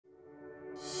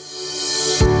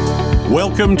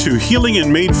Welcome to Healing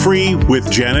and Made Free with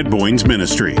Janet Boynes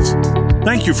Ministries.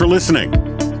 Thank you for listening.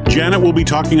 Janet will be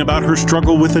talking about her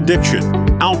struggle with addiction,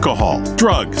 alcohol,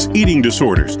 drugs, eating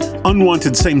disorders,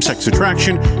 unwanted same-sex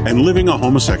attraction, and living a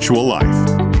homosexual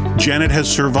life. Janet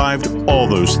has survived all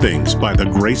those things by the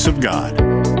grace of God.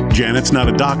 Janet's not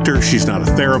a doctor, she's not a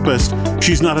therapist,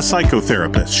 she's not a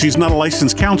psychotherapist, she's not a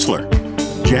licensed counselor.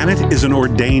 Janet is an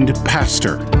ordained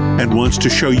pastor and wants to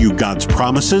show you God's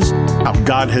promises, how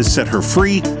God has set her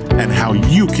free, and how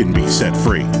you can be set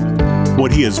free.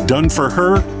 What He has done for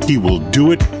her, He will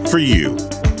do it for you.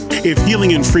 If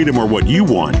healing and freedom are what you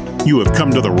want, you have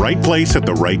come to the right place at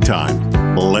the right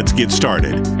time. Let's get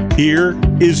started. Here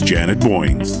is Janet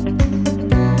Boynes.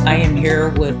 I am here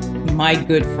with my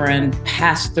good friend,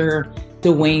 Pastor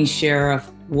Duane Sheriff.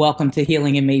 Welcome to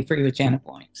Healing and Made Free with Janet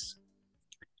Boynes.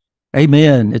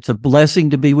 Amen. It's a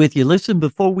blessing to be with you. Listen,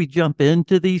 before we jump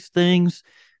into these things,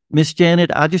 Miss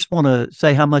Janet, I just want to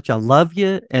say how much I love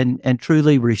you and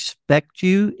truly respect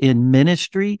you in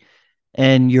ministry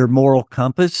and your moral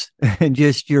compass and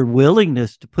just your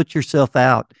willingness to put yourself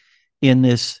out in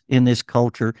this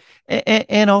culture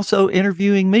and also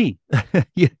interviewing me.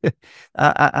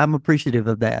 I'm appreciative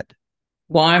of that.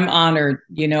 Well, I'm honored.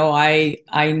 You know, I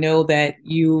know that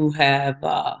you have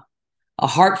a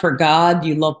heart for God,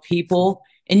 you love people,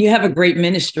 and you have a great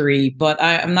ministry, but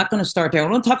I'm not going to start there. I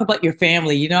want to talk about your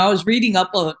family. You know, I was reading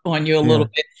up on you a little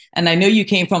bit, and I know you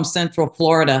came from Central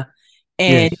Florida,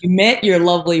 and you met your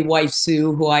lovely wife,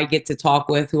 Sue, who I get to talk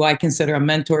with, who I consider a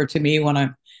mentor to me when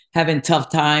I'm having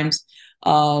tough times,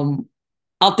 out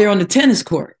there on the tennis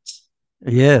courts.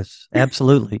 Yes,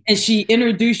 absolutely. And she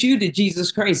introduced you to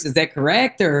Jesus Christ. Is that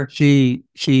correct? Or she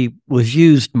was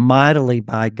used mightily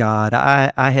by God.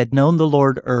 I had known the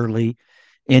Lord early,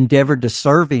 endeavored to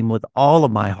serve Him with all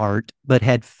of my heart, but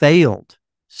had failed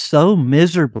so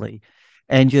miserably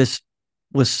and just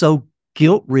was so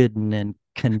guilt-ridden and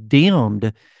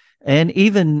condemned and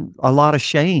even a lot of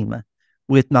shame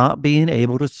with not being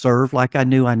able to serve like I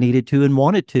knew I needed to and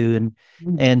wanted to.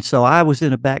 And so I was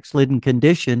in a backslidden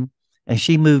condition. And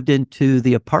she moved into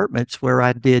the apartments where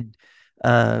I did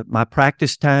my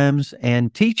practice times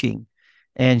and teaching.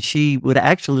 And she would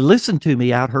actually listen to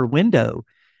me out her window.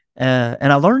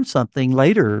 And I learned something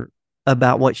later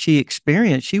about what she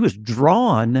experienced. She was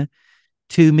drawn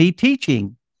to me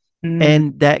teaching.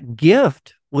 And that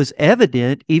gift was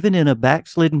evident even in a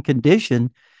backslidden condition.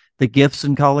 The gifts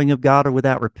and calling of God are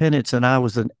without repentance. And I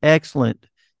was an excellent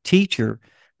teacher.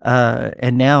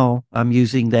 And now I'm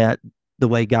using that the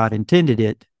way God intended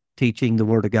it, teaching the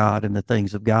Word of God and the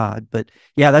things of God. But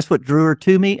yeah, that's what drew her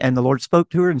to me. And the Lord spoke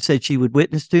to her and said she would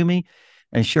witness to me.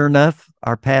 And sure enough,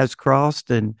 our paths crossed.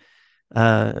 And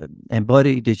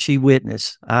buddy, did she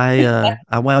witness? I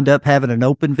wound up having an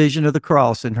open vision of the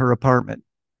cross in her apartment.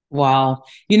 Wow.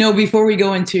 You know, before we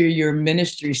go into your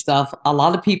ministry stuff, a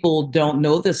lot of people don't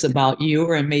know this about you,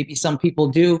 or maybe some people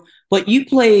do, but you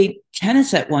played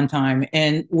tennis at one time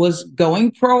and was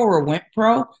going pro or went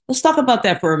pro. Let's talk about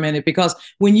that for a minute, because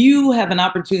when you have an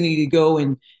opportunity to go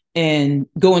and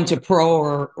go into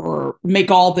pro or make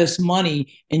all this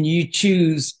money and you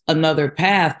choose another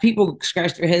path, people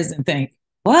scratch their heads and think,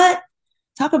 what?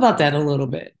 Talk about that a little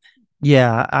bit.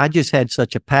 Yeah, I just had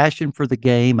such a passion for the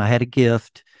game. I had a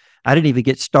gift. I didn't even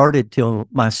get started till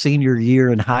my senior year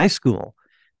in high school,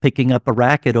 picking up a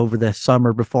racket over the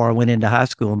summer before I went into high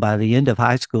school. And by the end of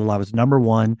high school, I was number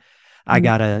one. I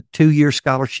got a 2-year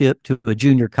scholarship to a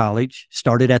junior college,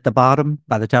 started at the bottom.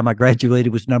 By the time I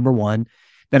graduated, was number one.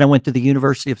 Then I went to the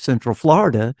University of Central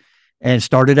Florida and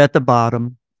started at the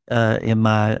bottom in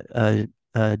my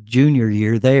junior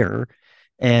year there.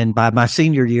 And by my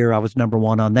senior year, I was number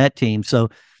one on that team. So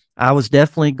I was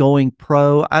definitely going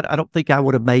pro. I don't think I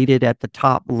would have made it at the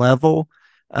top level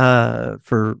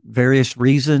for various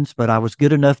reasons, but I was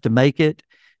good enough to make it.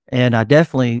 And I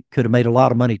definitely could have made a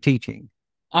lot of money teaching.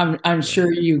 I'm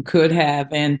sure you could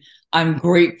have. And I'm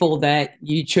grateful that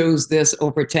you chose this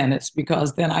over tennis,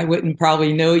 because then I wouldn't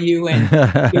probably know you and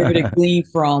be able to glean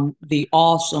from the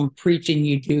awesome preaching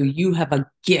you do. You have a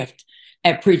gift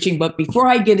at preaching. But before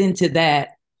I get into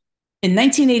that, in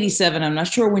 1987, I'm not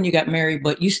sure when you got married,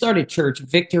 but you started church,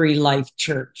 Victory Life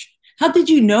Church. How did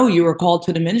you know you were called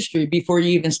to the ministry before you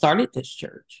even started this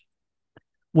church?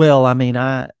 Well, I mean,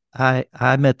 I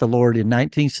met the Lord in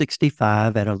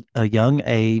 1965 at a young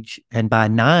age. And by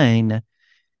 9,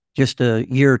 just a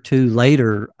year or two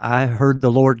later, I heard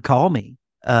the Lord call me,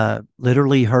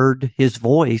 literally heard His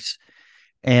voice,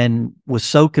 and was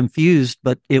so confused,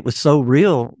 but it was so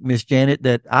real, Miss Janet,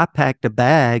 that I packed a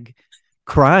bag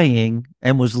crying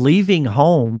and was leaving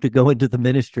home to go into the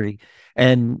ministry.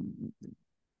 And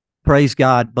praise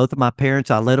God, both of my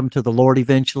parents, I led them to the Lord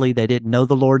eventually. They didn't know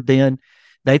the Lord then.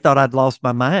 They thought I'd lost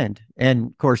my mind. And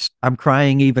of course, I'm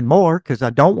crying even more because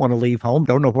I don't want to leave home,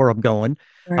 don't know where I'm going.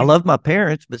 I Right. love my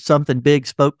parents, but something big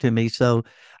spoke to me. So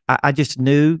I just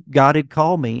knew God had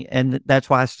called me, and that's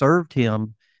why I served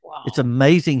him. It's Wow.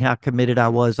 amazing how committed I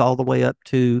was all the way up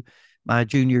to my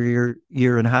junior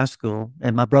year in high school.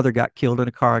 And my brother got killed in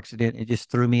a car accident. It just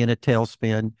threw me in a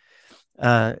tailspin.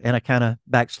 And I kind of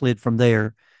backslid from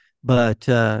there. But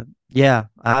yeah,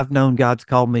 I've known God's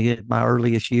called me at my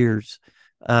earliest years.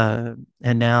 And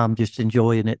now I'm just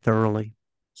enjoying it thoroughly.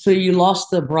 So you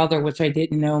lost a brother, which I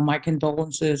didn't know. My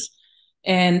condolences.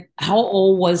 And how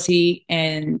old was he?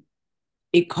 And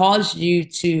it caused you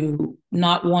to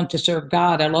not want to serve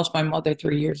God. I lost my mother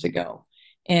 3 years ago.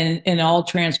 And in all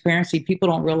transparency, people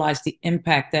don't realize the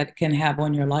impact that can have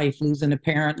on your life, losing a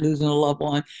parent, losing a loved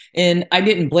one. And I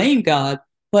didn't blame God,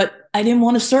 but I didn't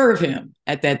want to serve him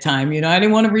at that time. I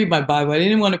didn't want to read my Bible. I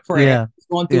didn't want to pray. I Yeah. was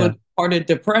going through Yeah. a part of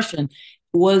depression.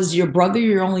 Was your brother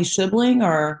your only sibling,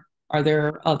 or are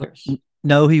there others?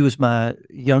 No, he was my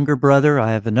younger brother.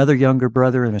 I have another younger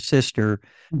brother and a sister.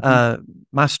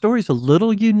 My story's a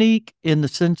little unique in the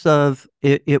sense of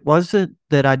it wasn't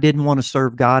that I didn't want to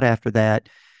serve God after that,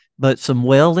 but some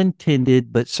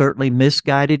well-intended but certainly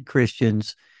misguided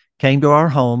Christians came to our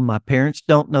home. My parents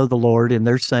don't know the Lord, and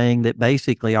they're saying that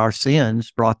basically our sins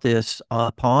brought this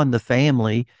upon the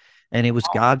family, and it was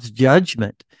God's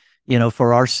judgment,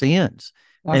 for our sins.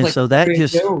 I was And like, so that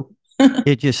just Joe.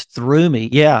 it just threw me.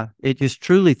 Yeah, it just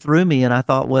truly threw me. And I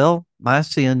thought, well, my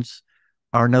sins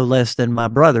are no less than my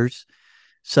brother's.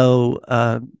 So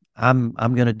I'm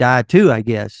going to die too, I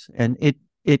guess. And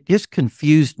it just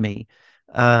confused me.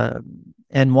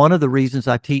 And one of the reasons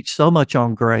I teach so much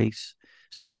on grace,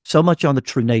 so much on the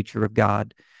true nature of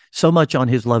God, so much on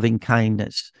his loving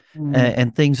kindness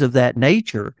and things of that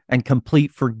nature, and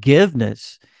complete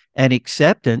forgiveness and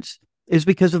acceptance, is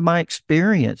because of my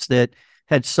experience that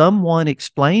had someone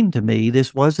explained to me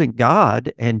this wasn't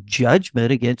God and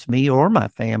judgment against me or my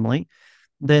family,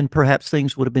 then perhaps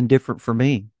things would have been different for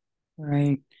me.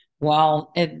 Right.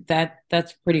 Well,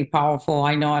 that's pretty powerful.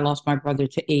 I know I lost my brother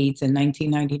to AIDS in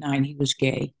 1999. He was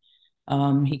gay.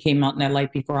 He came out in that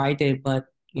light before I did, but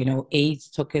AIDS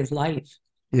took his life.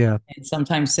 Yeah. And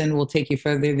sometimes sin will take you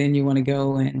further than you want to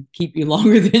go and keep you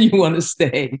longer than you want to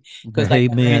stay. Because I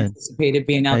never Amen. anticipated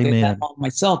being out there Amen. that long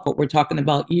myself, but we're talking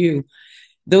about you.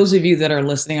 Those of you that are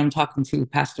listening, I'm talking to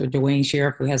Pastor Duane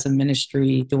Sheriff, who has a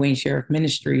ministry, Duane Sheriff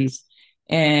Ministries,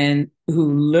 and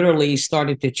who literally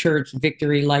started the church,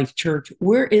 Victory Life Church.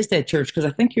 Where is that church? Because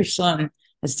I think your son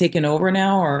has taken over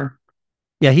now, or?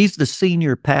 Yeah, he's the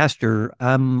senior pastor.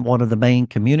 I'm one of the main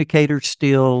communicators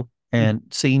still, and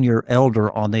senior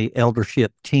elder on the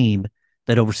eldership team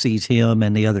that oversees him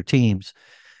and the other teams.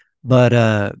 But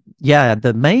yeah,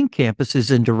 the main campus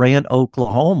is in Durant,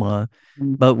 Oklahoma,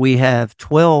 but we have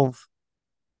 12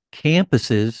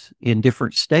 campuses in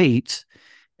different states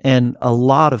and a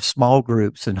lot of small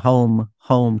groups and home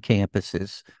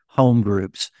campuses, home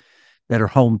groups that are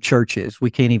home churches.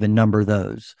 We can't even number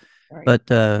those. Right.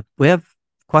 But we have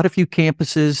quite a few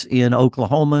campuses in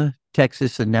Oklahoma,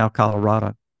 Texas, and now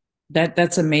Colorado.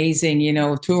 That's amazing.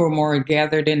 Two or more are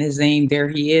gathered in his name, there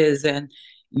he is. And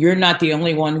you're not the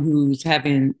only one who's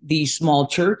having these small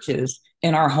churches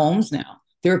in our homes now.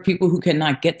 There are people who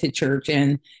cannot get to church,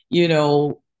 and,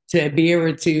 to be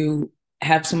able to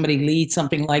have somebody lead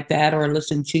something like that, or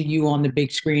listen to you on the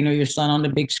big screen, or your son on the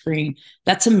big screen.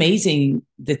 That's amazing.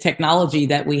 The technology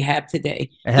that we have today.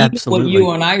 Absolutely. Even what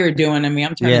you and I are doing. I mean,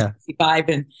 I'm turning 65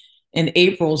 in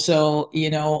April. So,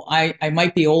 I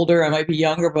might be older, I might be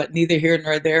younger, but neither here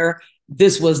nor there.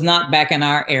 This was not back in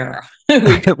our era.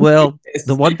 Well,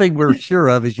 the one thing we're sure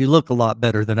of is you look a lot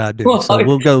better than I do. Well, so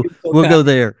we'll go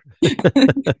there.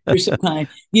 You're so kind.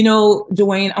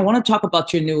 Duane, I want to talk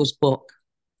about your newest book,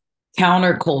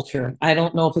 Counterculture. I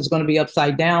don't know if it's going to be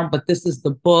upside down, but this is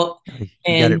the book.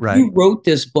 And right. You wrote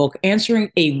this book,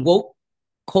 Answering a Woke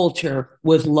Culture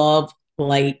with Love,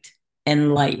 Light,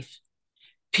 and Life.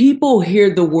 People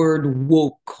hear the word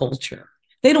woke culture.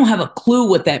 They don't have a clue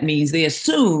what that means. They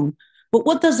assume, but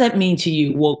what does that mean to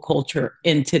you, woke culture,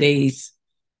 in today's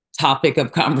topic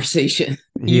of conversation?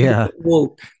 Yeah.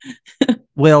 Woke.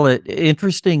 Well,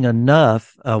 interesting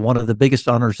enough, one of the biggest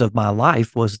honors of my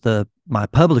life was my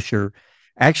publisher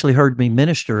actually heard me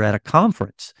minister at a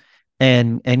conference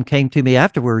and came to me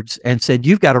afterwards and said,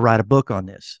 "You've got to write a book on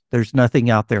this. There's nothing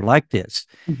out there like this."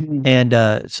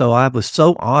 And so I was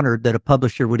so honored that a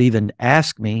publisher would even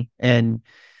ask me. And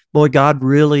boy, God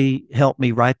really helped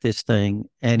me write this thing,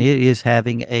 and it is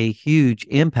having a huge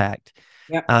impact.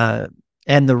 Yep.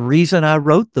 And the reason I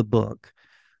wrote the book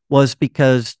was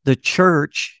because the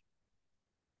church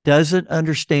doesn't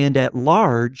understand at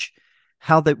large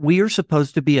how that we are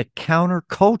supposed to be a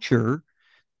counterculture,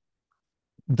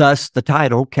 thus the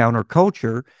title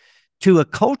Counterculture, to a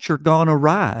culture gone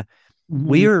awry.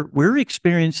 We're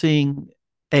experiencing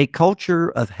a culture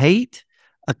of hate,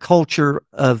 a culture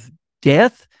of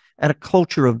death, and a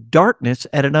culture of darkness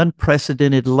at an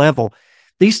unprecedented level.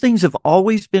 These things have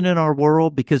always been in our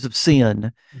world because of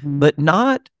sin, but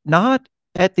not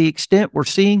at the extent we're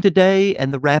seeing today,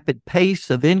 and the rapid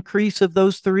pace of increase of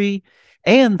those three,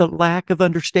 and the lack of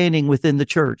understanding within the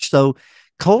church. So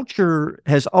culture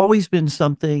has always been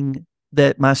something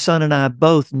that my son and I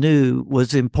both knew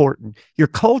was important. Your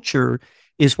culture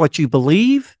is what you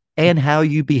believe and how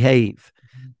you behave.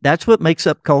 That's what makes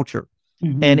up culture.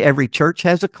 And every church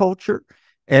has a culture.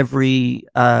 Every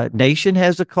nation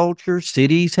has a culture.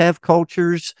 Cities have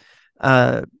cultures.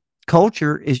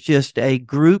 Culture is just a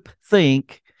group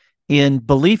think in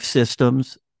belief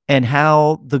systems and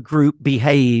how the group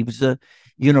behaves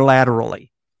unilaterally.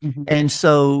 And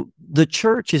so the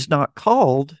church is not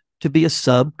called to be a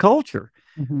subculture.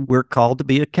 We're called to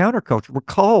be a counterculture. We're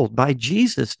called by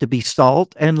Jesus to be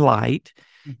salt and light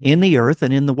in the earth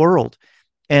and in the world.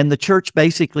 And the church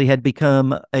basically had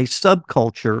become a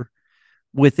subculture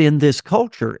within this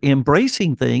culture,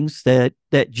 embracing things that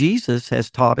Jesus has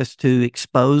taught us to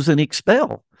expose and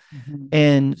expel.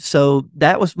 And so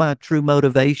that was my true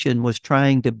motivation, was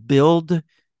trying to build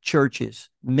churches,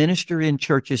 minister in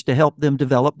churches to help them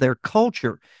develop their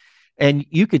culture. And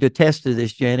you could attest to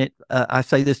this, Janet. I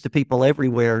say this to people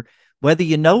everywhere, whether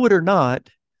you know it or not,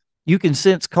 you can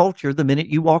sense culture the minute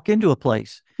you walk into a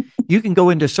place. You can go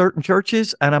into certain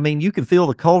churches, and I mean, you can feel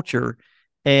the culture,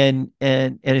 and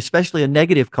especially a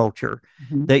negative culture,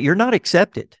 that you're not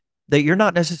accepted, that you're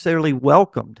not necessarily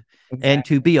welcomed. Exactly. And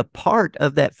to be a part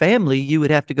of that family, you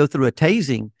would have to go through a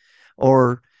tasing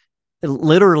or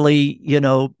literally,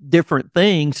 different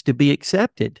things to be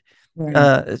accepted.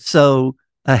 Right. So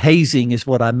a hazing is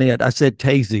what I meant. I said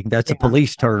tasing. That's a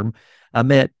police term. I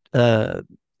meant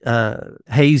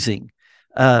hazing.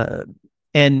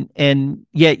 And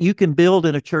yet you can build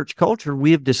in a church culture.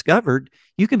 We have discovered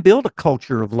you can build a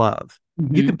culture of love.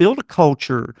 You can build a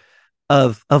culture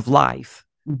of life,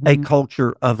 a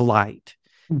culture of light.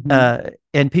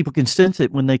 And people can sense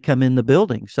it when they come in the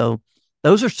building. So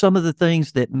those are some of the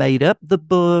things that made up the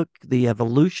book, the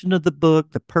evolution of the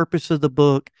book, the purpose of the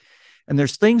book. And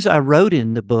there's things I wrote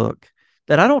in the book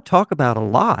that I don't talk about a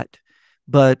lot,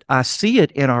 but I see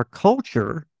it in our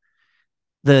culture,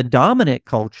 the dominant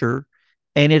culture,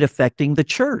 and it affecting the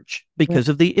church because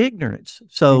of the ignorance.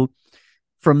 So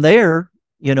from there,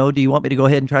 do you want me to go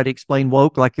ahead and try to explain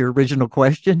woke like your original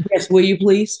question? Yes, will you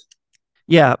please?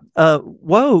 Yeah.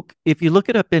 Woke, if you look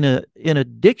it up in a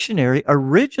dictionary,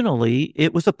 originally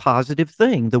it was a positive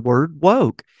thing, the word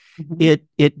woke.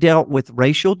 It dealt with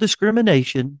racial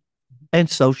discrimination and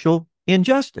social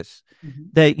injustice,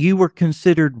 that you were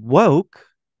considered woke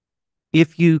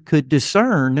if you could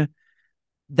discern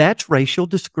that's racial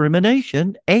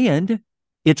discrimination and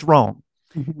it's wrong.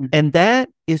 And that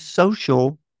is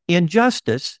social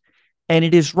injustice and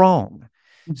it is wrong.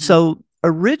 So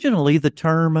originally the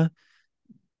term,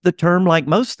 like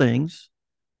most things,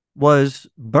 was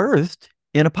birthed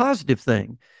in a positive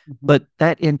thing, but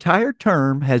that entire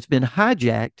term has been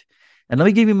hijacked. And let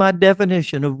me give you my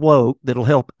definition of woke that'll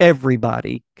help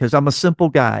everybody, because I'm a simple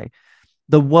guy.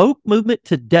 The woke movement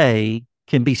today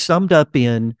can be summed up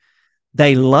in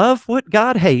they love what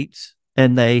God hates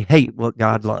and they hate what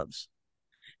God loves.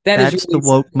 That's really the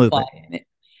woke movement.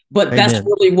 But Amen. That's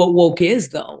really what woke is,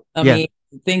 though. I mean,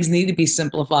 things need to be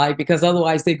simplified because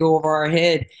otherwise they go over our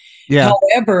head.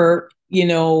 However,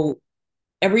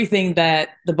 everything that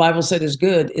the Bible said is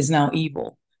good is now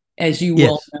evil, as you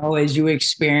well know, as you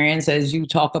experience, as you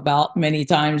talk about many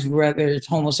times, whether it's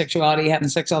homosexuality, having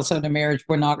sex outside of marriage,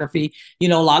 pornography. A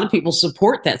lot of people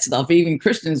support that stuff. Even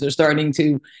Christians are starting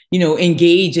to,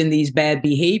 engage in these bad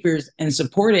behaviors and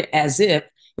support it as if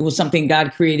it was something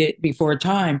God created before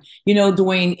time.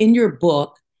 Duane, in your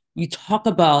book, you talk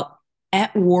about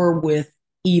at war with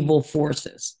evil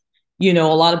forces. A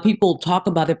lot of people talk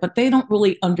about it, but they don't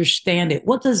really understand it.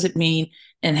 What does it mean?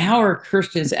 And how are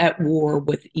Christians at war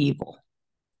with evil?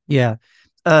 Yeah.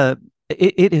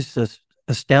 It has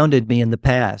astounded me in the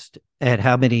past at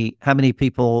how many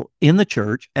people in the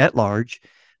church at large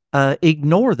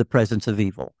ignore the presence of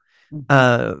evil.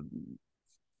 And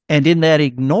in that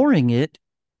ignoring it,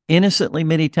 innocently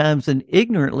many times and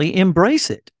ignorantly embrace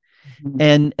it.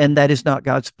 And that is not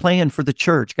God's plan for the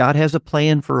church. God has a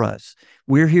plan for us.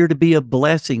 We're here to be a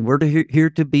blessing. We're here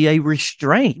to be a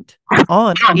restraint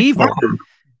on evil,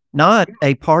 not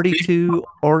a party to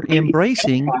or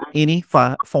embracing any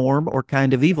form or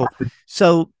kind of evil.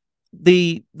 So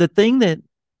the thing that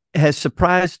has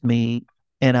surprised me,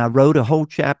 and I wrote a whole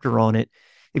chapter on it,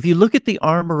 if you look at the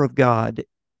armor of God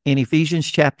in Ephesians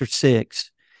chapter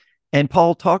 6, and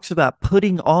Paul talks about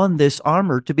putting on this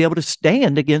armor to be able to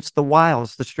stand against the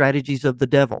wiles, the strategies of the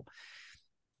devil.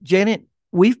 Janet,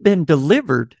 we've been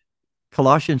delivered,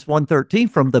 Colossians 1:13,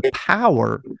 from the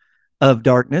power of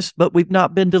darkness, but we've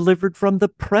not been delivered from the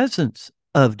presence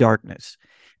of darkness.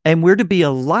 And we're to be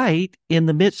a light in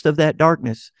the midst of that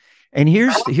darkness. And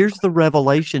here's the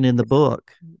revelation in the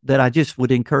book that I just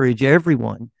would encourage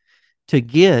everyone to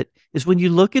get, is when you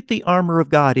look at the armor of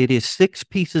God, it is 6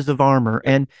 pieces of armor.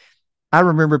 And I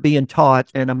remember being taught,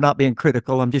 and I'm not being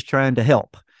critical, I'm just trying to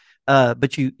help.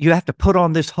 But you have to put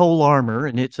on this whole armor,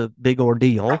 and it's a big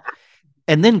ordeal,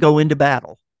 and then go into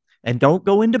battle. And don't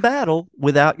go into battle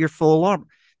without your full armor.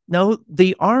 No,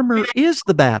 the armor is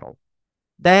the battle.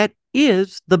 That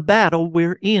is the battle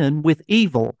we're in with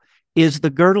evil, is the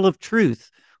girdle of truth.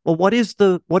 Well, what is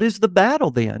the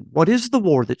battle then? What is the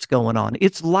war that's going on?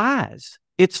 It's lies.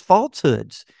 It's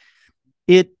falsehoods.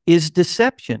 It is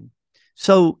deception.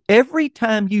 So every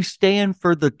time you stand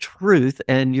for the truth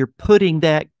and you're putting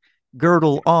that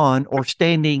girdle on or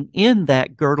standing in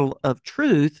that girdle of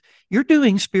truth, you're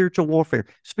doing spiritual warfare.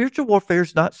 Spiritual warfare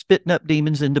is not spitting up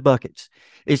demons into buckets.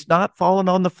 It's not falling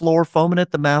on the floor, foaming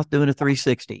at the mouth, doing a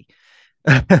 360.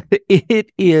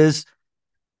 It is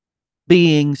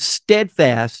being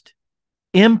steadfast,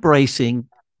 embracing,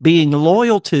 being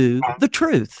loyal to the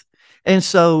truth. And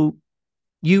so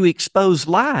you expose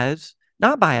lies,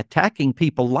 not by attacking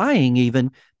people lying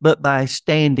even, but by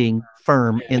standing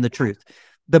firm in the truth.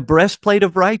 The breastplate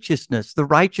of righteousness. The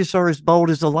righteous are as bold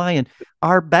as a lion.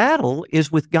 Our battle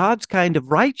is with God's kind of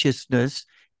righteousness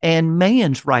and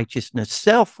man's righteousness,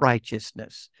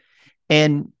 self-righteousness.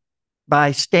 And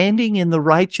by standing in the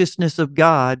righteousness of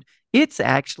God, it's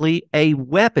actually a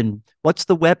weapon. What's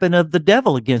the weapon of the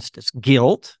devil against us?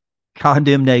 Guilt,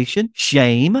 condemnation,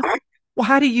 shame. Well,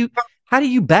 how do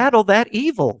you battle that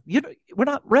evil? We're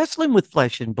not wrestling with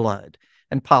flesh and blood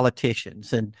and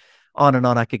politicians and on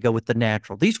I could go with the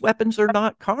natural. These weapons are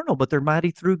not carnal, but they're mighty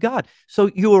through God. So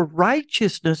your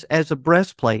righteousness as a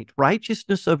breastplate,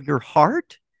 righteousness of your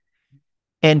heart,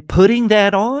 and putting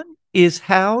that on is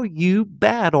how you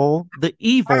battle the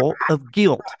evil of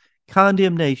guilt,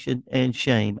 condemnation, and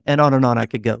shame. And on I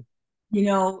could go.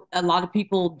 A lot of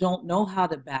people don't know how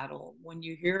to battle. When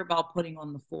you hear about putting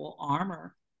on the full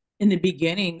armor, in the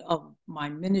beginning of my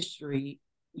ministry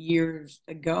years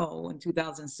ago in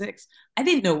 2006, I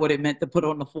didn't know what it meant to put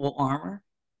on the full armor.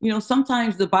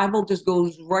 Sometimes the Bible just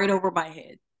goes right over my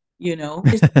head. It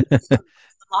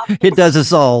does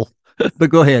us all. But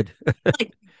go ahead.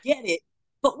 Like, get it,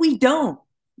 but we don't.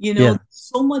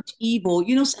 So much evil.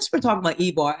 Since we're talking about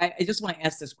evil, I just want to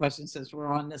ask this question since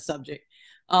we're on this subject.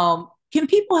 Can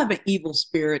people have an evil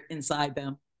spirit inside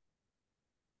them?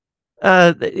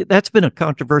 That's been a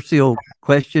controversial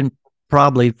question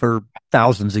probably for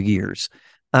thousands of years.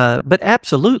 But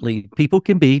absolutely, people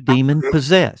can be demon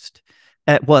possessed.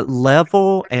 At what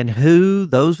level and who,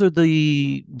 those are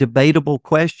the debatable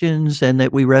questions and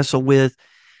that we wrestle with.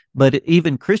 But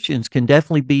even Christians can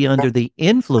definitely be under the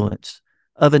influence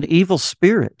of an evil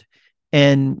spirit,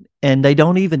 and they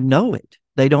don't even know it.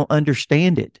 They don't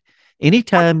understand it.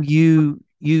 Anytime you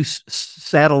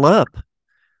saddle up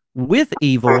with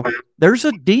evil, there's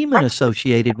a demon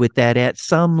associated with that at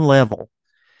some level.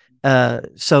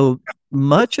 So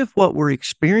much of what we're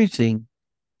experiencing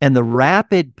and the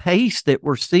rapid pace that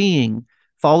we're seeing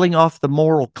falling off the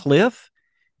moral cliff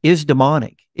is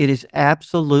demonic. It is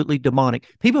absolutely demonic.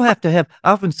 People have to have,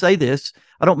 I often say this,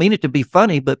 I don't mean it to be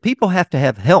funny, but people have to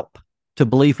have help to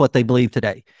believe what they believe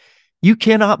today. You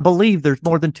cannot believe there's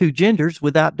more than 2 genders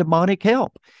without demonic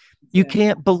help. You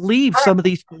can't believe some of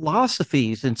these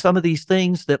philosophies and some of these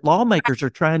things that lawmakers are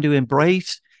trying to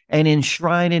embrace and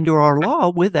enshrine into our law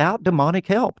without demonic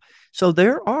help. So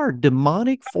there are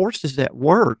demonic forces at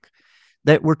work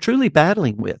that we're truly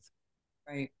battling with.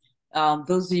 Right.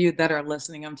 Those of you that are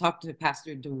listening, I'm talking to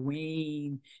Pastor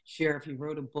Duane Sheriff. He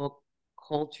wrote a book,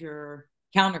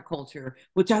 Counterculture,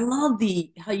 which I love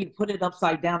how you put it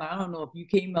upside down. I don't know if you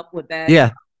came up with that.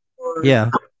 Yeah.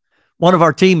 One of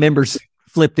our team members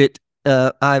flipped it.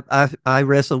 I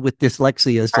wrestle with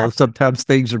dyslexia, so sometimes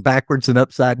things are backwards and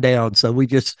upside down. So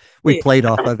we played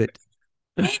off of it.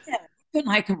 Yeah, couldn't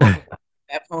I come up with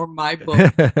that for my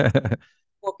book?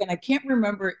 book, and I can't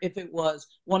remember if it was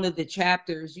one of the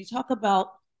chapters. You talk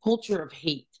about culture of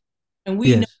hate, and we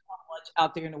know Yes. how much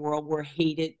out there in the world we're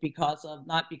hated because of,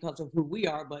 not because of who we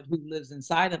are, but who lives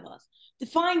inside of us.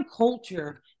 Define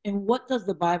culture, and what does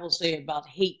the Bible say about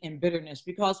hate and bitterness?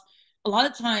 Because a lot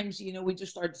of times, we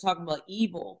just started talking about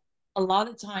evil. A lot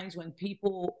of times when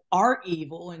people are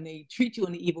evil and they treat you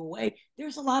in an evil way,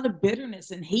 there's a lot of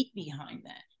bitterness and hate behind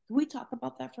that. Can we talk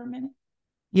about that for a minute?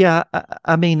 Yeah.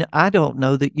 I mean, I don't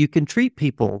know that you can treat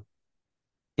people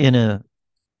in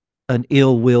an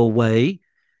ill will way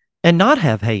and not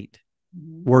have hate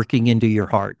working into your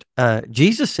heart.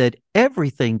 Jesus said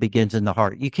everything begins in the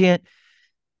heart. You can't,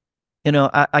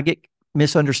 I get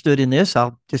misunderstood in this.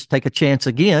 I'll just take a chance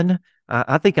again.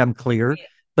 I think I'm clear.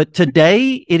 But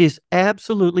today, it is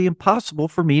absolutely impossible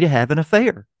for me to have an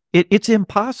affair. It's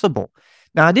impossible.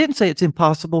 Now, I didn't say it's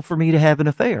impossible for me to have an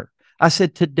affair. I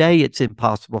said today it's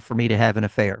impossible for me to have an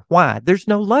affair. Why? There's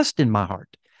no lust in my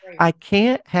heart. Right. I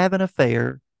can't have an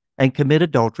affair and commit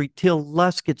adultery till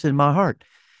lust gets in my heart.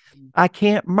 I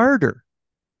can't murder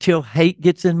till hate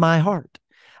gets in my heart.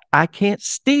 I can't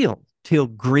steal till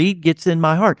greed gets in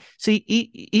my heart. See,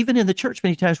 even in the church,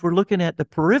 many times we're looking at the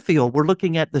peripheral, we're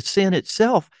looking at the sin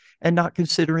itself and not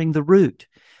considering the root.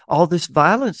 All this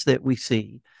violence that we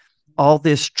see, all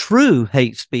this true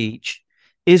hate speech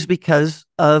is because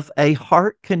of a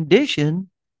heart condition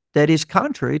that is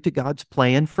contrary to God's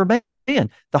plan for man.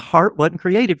 The heart wasn't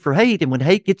created for hate. And when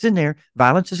hate gets in there,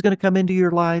 violence is going to come into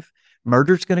your life.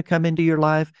 Murder is going to come into your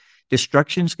life.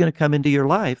 Destruction is going to come into your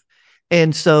life.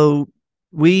 And so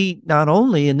we not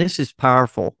only, and this is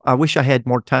powerful, I wish I had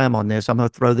more time on this. I'm going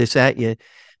to throw this at you.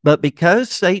 But because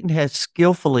Satan has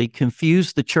skillfully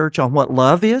confused the church on what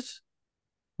love is,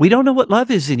 we don't know what love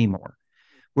is anymore.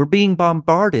 We're being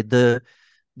bombarded. The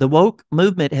woke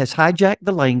movement has hijacked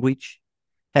the language,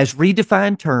 has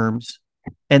redefined terms,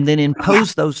 and then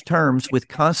imposed those terms with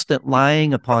constant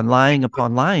lying upon lying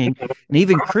upon lying. And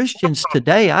even Christians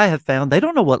today, I have found, they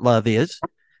don't know what love is.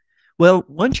 Well,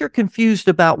 once you're confused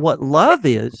about what love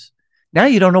is, now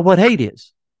you don't know what hate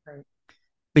is. Right.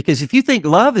 Because if you think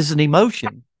love is an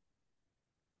emotion,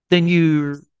 then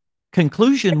your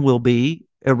conclusion will be,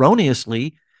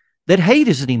 erroneously, that hate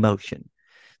is an emotion.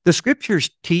 The scriptures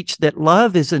teach that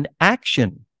love is an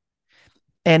action,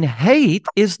 and hate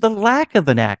is the lack of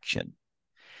an action.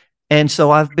 And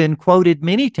so I've been quoted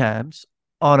many times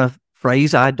on a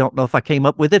phrase. I don't know if I came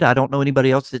up with it. I don't know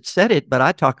anybody else that said it, but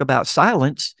I talk about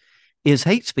silence is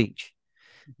hate speech.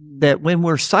 That when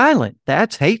we're silent,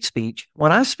 that's hate speech.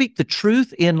 When I speak the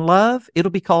truth in love,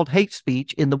 it'll be called hate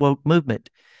speech in the woke movement.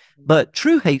 But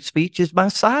true hate speech is my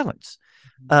silence.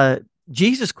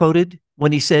 Jesus quoted,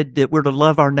 when he said that we're to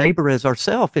love our neighbor as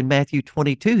ourselves in Matthew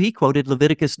 22, he quoted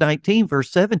Leviticus 19,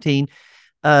 verse 17,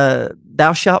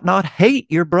 thou shalt not hate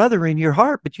your brother in your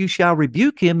heart, but you shall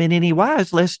rebuke him in any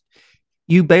wise, lest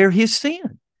you bear his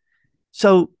sin.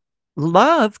 So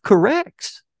love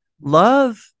corrects.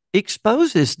 Love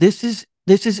exposes, this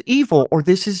is evil, or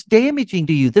this is damaging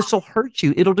to you. This will hurt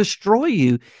you. It'll destroy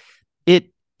you.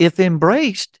 It, if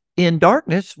embraced in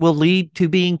darkness, will lead to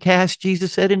being cast,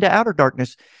 Jesus said, into outer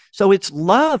darkness. So it's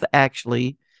love,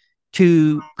 actually,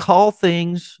 to call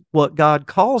things what God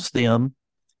calls them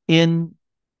in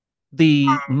the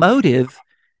motive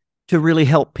to really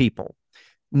help people.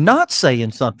 Not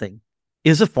saying something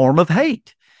is a form of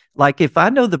hate. Like if I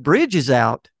know the bridge is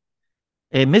out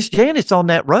and Miss Janet's on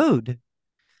that road,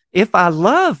 if I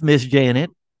love Miss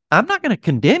Janet, I'm not going to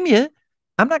condemn you.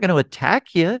 I'm not going to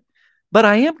attack you, but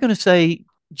I am going to say,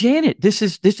 Janet, this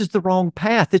is the wrong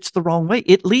path. It's the wrong way.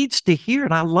 It leads to here,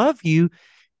 and I love you.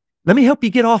 Let me help you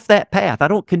get off that path. I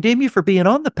don't condemn you for being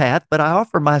on the path, but I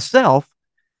offer myself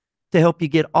to help you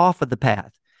get off of the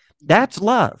path. That's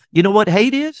love. You know what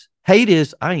hate is? Hate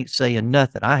is, I ain't saying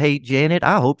nothing. I hate Janet.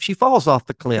 I hope she falls off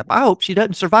the cliff. I hope she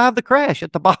doesn't survive the crash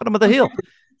at the bottom of the hill.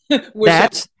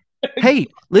 That's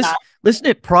hate. Listen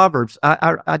to Proverbs.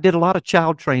 I did a lot of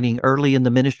child training early in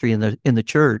the ministry in the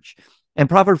church. And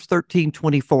Proverbs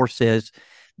 13:24 says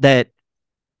that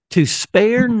to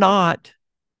spare not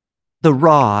the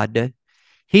rod,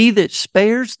 he that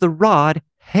spares the rod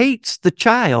hates the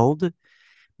child,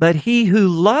 but he who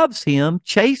loves him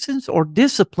chastens or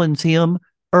disciplines him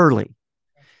early.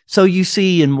 So you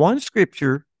see in one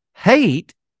scripture,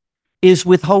 hate is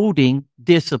withholding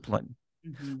discipline.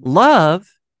 Mm-hmm. Love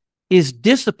is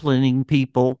disciplining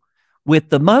people with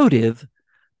the motive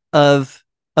of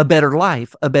a better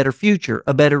life, a better future,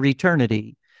 a better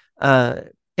eternity. And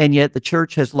yet the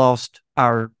church has lost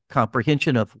our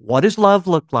comprehension of what does love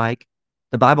look like.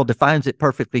 The Bible defines it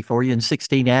perfectly for you in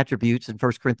 16 attributes in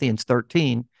 1 Corinthians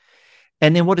 13.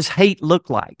 And then what does hate look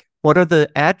like? What are the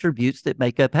attributes that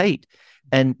make up hate?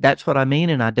 And that's what I mean,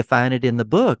 and I define it in the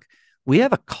book. We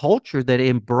have a culture that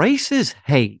embraces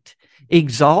hate,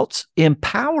 exalts,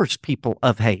 empowers people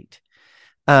of hate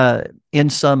in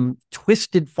some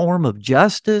twisted form of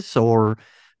justice or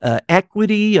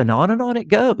equity, and on it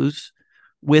goes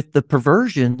with the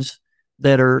perversions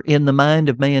that are in the mind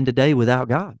of man today without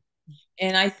God.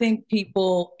 And I think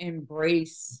people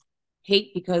embrace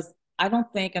hate because I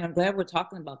don't think, and I'm glad we're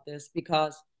talking about this,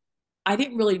 because I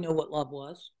didn't really know what love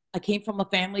was. I came from a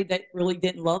family that really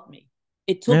didn't love me.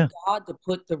 It took God to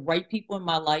put the right people in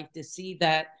my life to see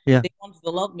that they wanted to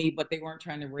love me, but they weren't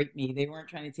trying to rape me. They weren't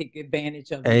trying to take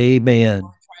advantage of me. Amen. They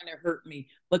weren't trying to hurt me,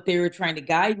 but they were trying to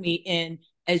guide me. And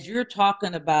as you're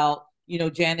talking about, you know,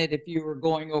 Janet, if you were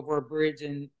going over a bridge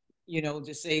and, you know,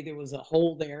 just say there was a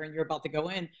hole there and you're about to go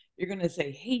in, you're going to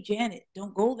say, hey, Janet,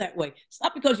 don't go that way. It's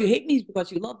not because you hate me, it's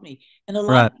because you love me. And a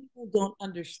lot of people don't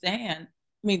understand.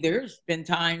 I mean, there's been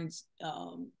times,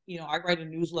 you know, I write a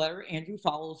newsletter, Andrew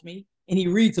follows me, and he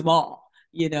reads them all,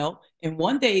 you know. And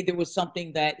one day there was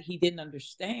something that he didn't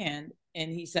understand,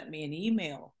 and he sent me an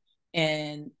email.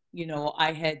 And, you know,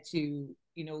 I had to,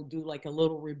 you know, do like a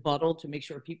little rebuttal to make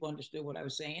sure people understood what I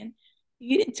was saying.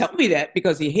 He didn't tell me that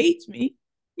because he hates me.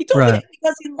 He told me that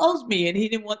because he loves me, and he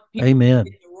didn't want people to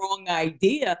get the wrong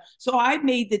idea. So I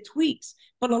made the tweaks.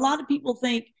 But a lot of people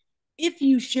think if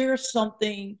you share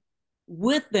something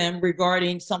with them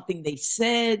regarding something they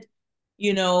said,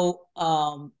 you know,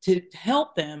 to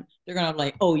help them, they're going to be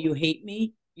like, oh, you hate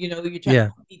me? You know, you're trying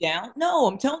to put me down? No,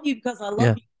 I'm telling you because I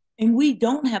love you. And we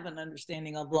don't have an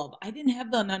understanding of love. I didn't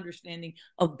have an understanding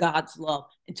of God's love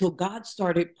until God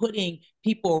started putting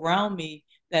people around me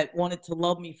that wanted to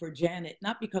love me for Janet,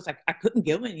 not because I couldn't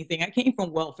give anything. I came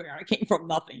from welfare. I came from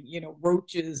nothing, you know,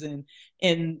 roaches and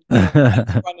you know,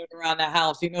 running around the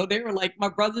house. You know, they were like my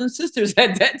brothers and sisters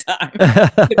at that time.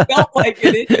 It felt like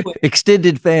it anyway.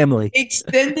 Extended family.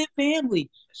 Extended family.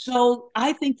 So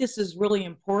I think this is really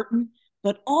important,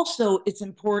 but also it's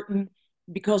important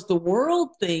because the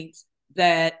world thinks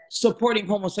that supporting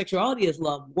homosexuality is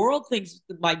love. World thinks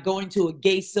by going to a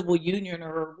gay civil union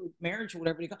or marriage or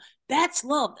whatever you call, that's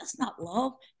love. That's not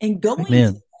love. And going to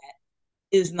that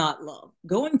is not love.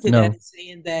 Going to that is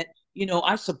saying that, you know,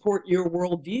 I support your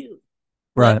worldview.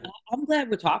 Right. But I'm glad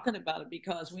we're talking about it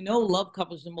because we know love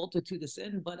covers a multitude of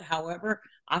sin. But however,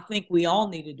 I think we all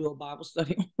need to do a Bible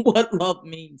study on what love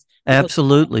means.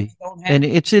 Absolutely. And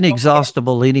it's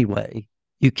inexhaustible anyway.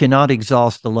 You cannot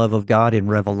exhaust the love of God in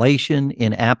revelation,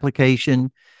 in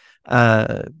application.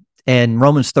 And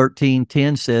Romans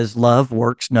 13:10 says, love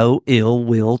works no ill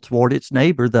will toward its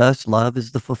neighbor. Thus, love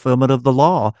is the fulfillment of the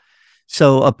law.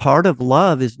 So a part of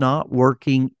love is not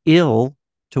working ill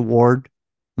toward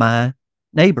my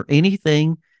neighbor.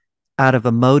 Anything out of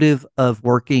a motive of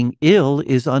working ill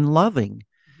is unloving.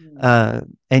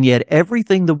 And yet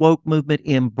everything the woke movement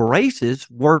embraces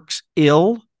works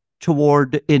ill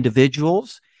toward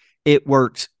individuals. It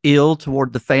works ill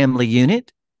toward the family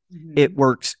unit. It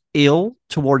works ill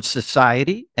towards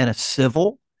society and a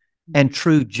civil and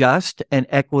true, just and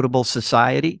equitable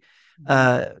society.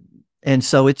 And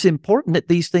so it's important that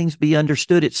these things be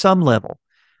understood at some level.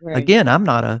 Again, I'm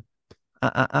not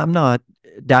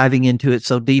diving into it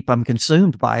so deep I'm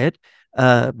consumed by it,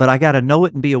 but I got to know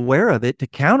it and be aware of it to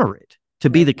counter it.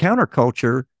 To be the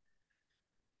counterculture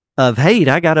of hate,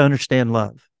 I got to understand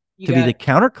love. To be the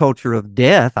counterculture of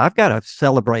death, I've got to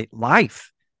celebrate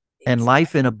life and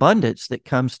life in abundance that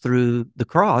comes through the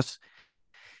cross.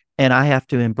 And I have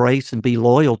to embrace and be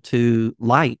loyal to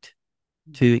light,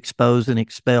 to expose and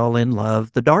expel in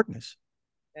love the darkness.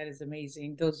 That is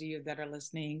amazing. Those of you that are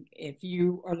listening, if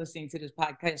you are listening to this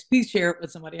podcast, please share it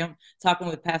with somebody. I'm talking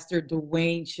with Pastor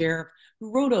Duane Sheriff,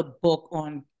 who wrote a book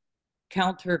on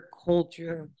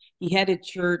counterculture. He had a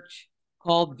church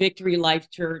called Victory Life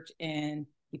Church, and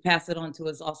he passed it on to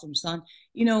his awesome son.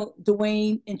 You know,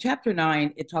 Duane, in chapter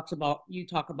 9, you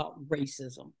talk about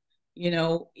racism. You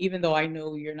know, even though I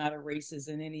know you're not a racist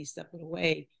in any step of the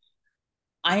way,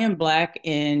 I am Black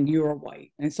and you're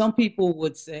white. And some people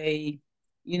would say,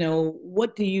 you know,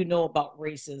 what do you know about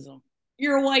racism?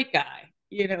 You're a white guy.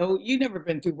 You know, you've never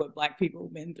been through what Black people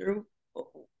have been through.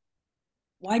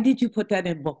 Why did you put that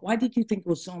in a book? Why did you think it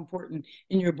was so important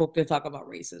in your book to talk about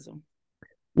racism?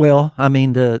 Well, I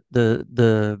mean,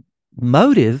 the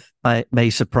motive may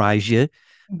surprise you,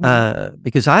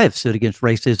 because I have stood against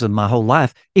racism my whole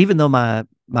life. Even though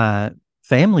my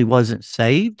family wasn't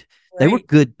saved, they were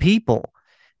good people.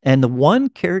 And the one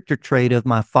character trait of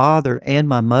my father and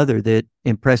my mother that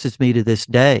impresses me to this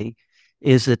day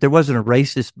is that there wasn't a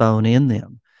racist bone in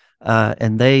them.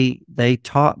 And they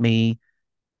taught me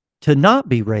to not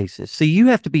be racist. See, you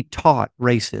have to be taught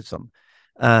racism.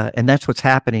 And that's what's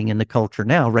happening in the culture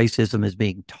now. Racism is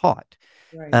being taught.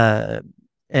 Right.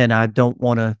 And I don't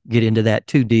want to get into that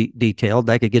too detailed.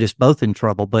 That could get us both in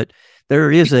trouble. But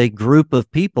there is a group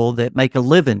of people that make a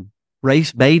living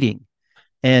race baiting.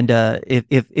 And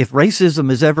if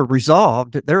racism is ever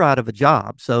resolved, they're out of a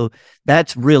job. So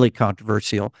that's really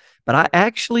controversial. But I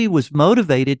actually was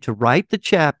motivated to write the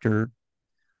chapter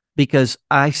because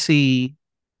I see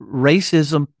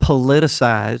racism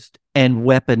politicized and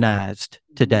weaponized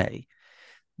today.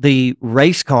 The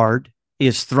race card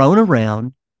is thrown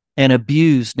around and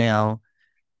abused now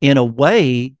in a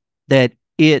way that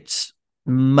its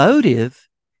motive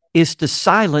is to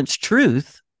silence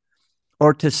truth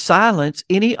or to silence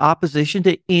any opposition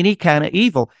to any kind of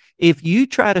evil. If you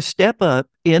try to step up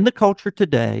in the culture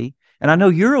today, and I know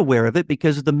you're aware of it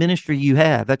because of the ministry you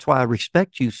have, that's why I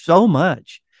respect you so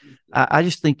much. I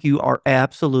just think you are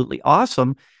absolutely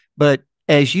awesome. But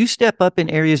as you step up in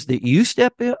areas that you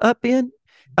step up in,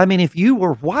 I mean, if you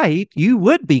were white, you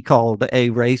would be called a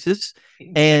racist.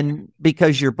 And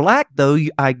because you're black, though,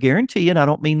 I guarantee you, and I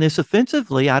don't mean this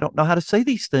offensively, I don't know how to say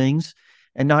these things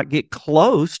and not get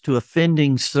close to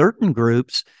offending certain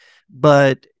groups.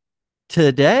 But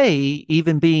today,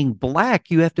 even being black,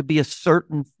 you have to be a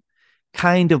certain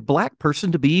kind of black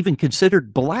person to be even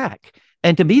considered black.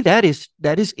 And to me, that is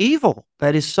evil.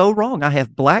 That is so wrong. I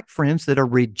have black friends that are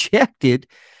rejected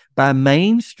by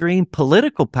mainstream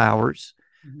political powers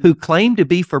who claim to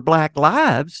be for black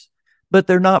lives, but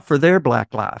they're not for their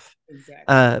black life.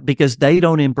 Exactly. Because they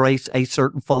don't embrace a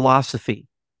certain philosophy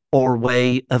or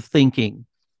way of thinking.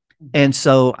 And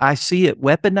so I see it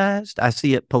weaponized. I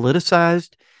see it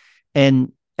politicized.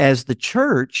 And as the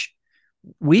church,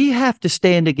 we have to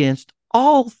stand against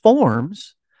all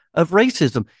forms of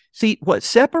racism. See, what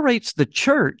separates the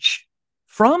church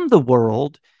from the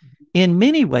world in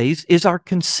many ways is our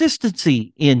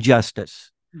consistency in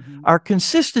justice, our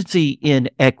consistency in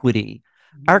equity,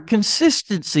 our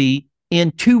consistency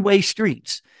in two-way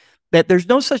streets, that there's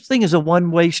no such thing as a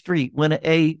one-way street. When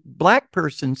a black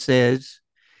person says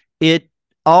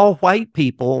all white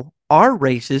people are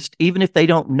racist, even if they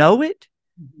don't know it,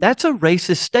 that's a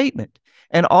racist statement.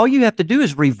 And all you have to do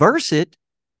is reverse it.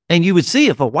 And you would see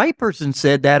if a white person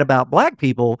said that about black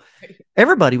people,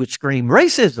 everybody would scream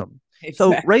racism. Exactly.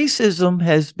 So racism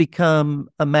has become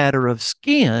a matter of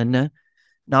skin,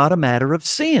 not a matter of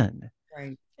sin.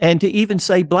 Right. And to even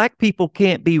say black people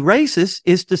can't be racist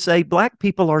is to say black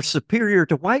people are superior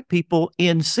to white people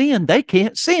in sin. They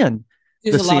can't sin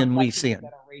the sin we sin.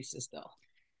 That are racist, though.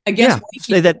 Against white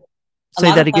people.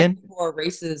 Say that again. People are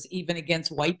racist even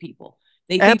against white people.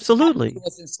 They think absolutely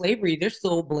was in slavery. They're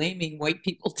still blaming white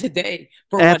people today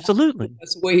for absolutely what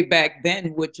was way back then,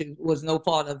 which was no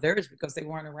fault of theirs because they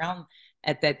weren't around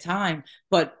at that time.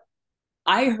 But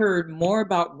I heard more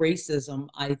about racism,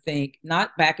 I think,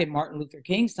 not back in Martin Luther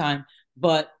King's time,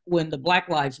 but when the Black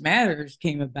Lives Matters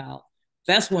came about,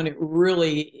 that's when it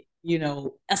really,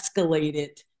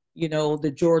 escalated,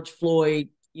 the George Floyd,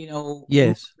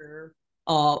 yes. Murder,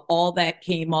 all that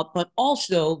came up, but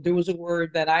also there was a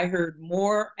word that I heard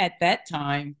more at that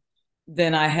time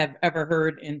than I have ever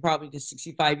heard in probably the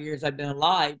 65 years I've been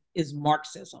alive is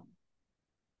Marxism.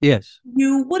 Yes.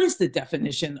 What is the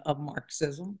definition of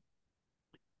Marxism?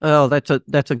 Oh, that's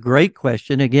a great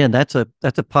question. Again, that's a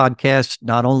podcast,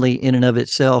 not only in and of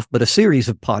itself, but a series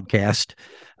of podcasts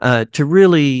to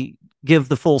really give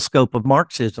the full scope of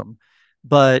Marxism.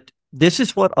 But this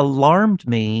is what alarmed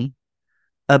me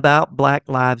about Black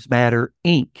Lives Matter,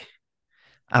 Inc.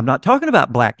 I'm not talking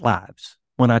about Black Lives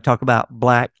when I talk about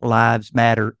Black Lives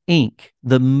Matter, Inc.,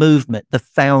 the movement, the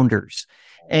founders.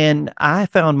 And I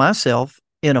found myself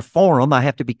in a forum. I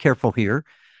have to be careful here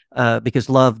because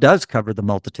love does cover the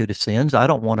multitude of sins. I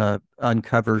don't want to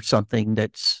uncover something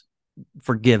that's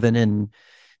forgiven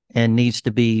and needs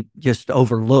to be just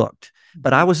overlooked.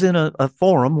 But I was in a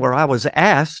forum where I was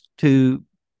asked to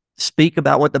speak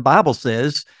about what the Bible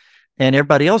says, and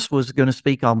everybody else was going to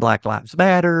speak on Black Lives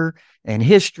Matter and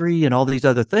history and all these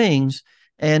other things.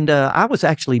 And I was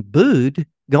actually booed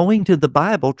going to the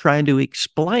Bible, trying to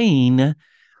explain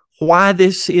why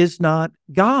this is not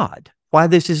God, why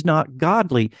this is not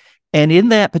godly. And in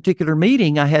that particular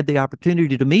meeting, I had the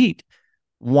opportunity to meet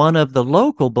one of the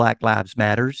local Black Lives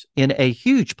Matters in a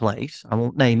huge place. I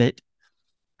won't name it,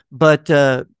 but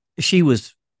she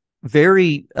was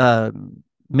very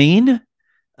mean,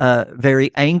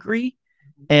 very angry.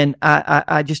 And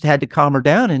I just had to calm her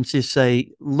down and just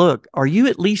say, look, are you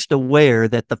at least aware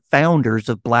that the founders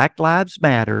of Black Lives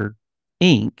Matter,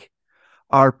 Inc.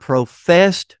 are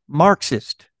professed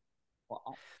Marxist?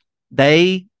 Wow.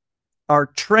 They are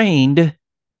trained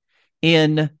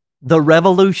in the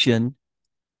revolution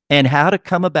and how to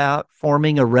come about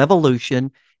forming a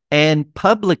revolution. And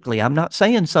publicly, I'm not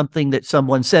saying something that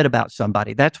someone said about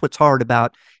somebody. That's what's hard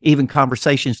about even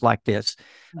conversations like this.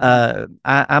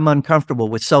 I'm uncomfortable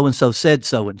with so-and-so said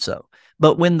so-and-so.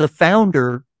 But when the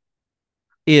founder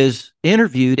is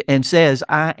interviewed and says,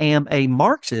 I am a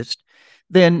Marxist,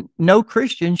 then no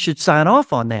Christian should sign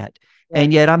off on that. Right.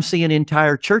 And yet I'm seeing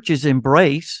entire churches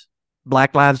embrace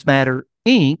Black Lives Matter,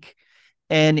 Inc.,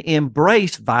 and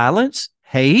embrace violence,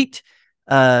 hate.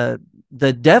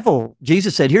 The devil,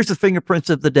 Jesus said, here's the fingerprints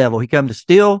of the devil. He come to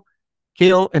steal,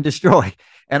 kill, and destroy.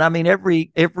 And I mean,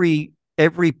 every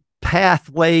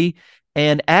pathway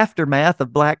and aftermath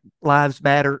of Black Lives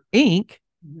Matter, Inc.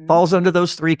 falls under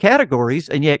those three categories.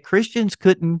 And yet Christians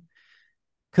couldn't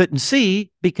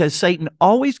see, because Satan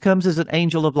always comes as an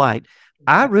angel of light.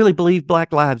 I really believe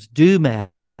Black lives do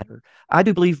matter. I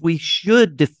do believe we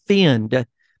should defend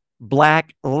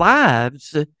Black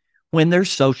lives when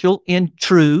there's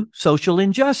true social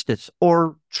injustice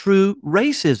or true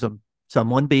racism,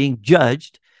 someone being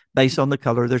judged based on the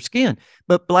color of their skin.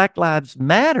 But Black Lives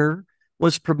Matter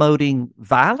was promoting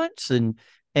violence and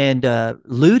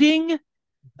looting,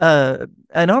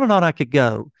 and on I could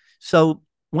go. So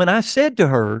when I said to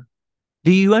her,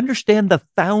 do you understand the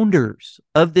founders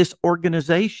of this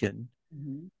organization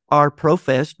are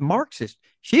professed Marxist?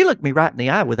 She looked me right in the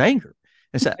eye with anger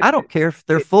and said, I don't care if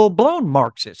they're full-blown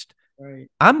Marxist. Right.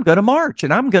 I'm going to march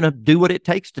and I'm going to do what it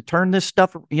takes to turn this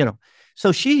stuff,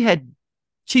 So she's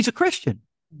a Christian.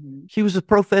 She was a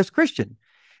professed Christian,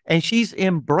 and she's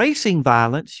embracing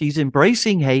violence. She's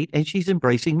embracing hate, and she's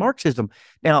embracing Marxism.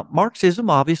 Now,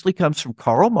 Marxism obviously comes from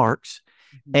Karl Marx,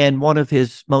 and one of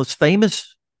his most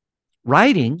famous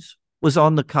writings was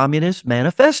on the Communist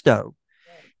Manifesto.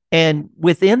 And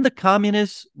within the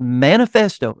Communist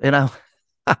Manifesto, and I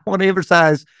want to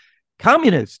emphasize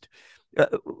communist,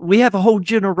 we have a whole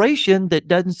generation that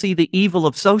doesn't see the evil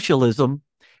of socialism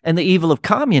and the evil of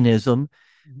communism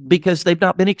because they've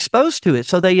not been exposed to it.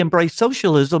 So they embrace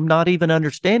socialism, not even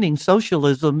understanding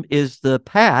socialism is the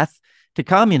path to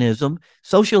communism.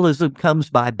 Socialism comes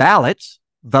by ballots,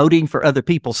 voting for other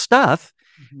people's stuff,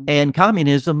 and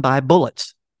communism by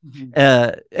bullets.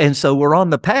 And so we're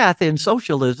on the path in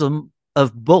socialism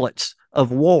of bullets,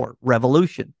 of war,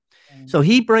 revolution. So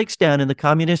he breaks down in the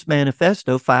Communist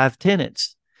Manifesto 5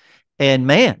 tenets. And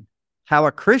man, how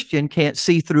a Christian can't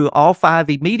see through all 5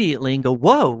 immediately and go,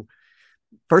 whoa,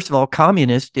 first of all,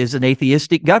 communist is an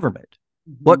atheistic government.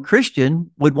 What Christian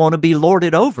would want to be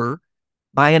lorded over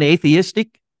by an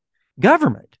atheistic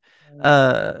government,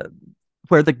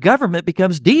 where the government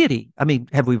becomes deity? I mean,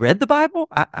 have we read the Bible?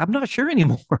 I'm not sure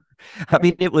anymore. I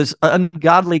mean, it was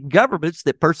ungodly governments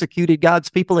that persecuted God's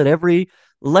people at every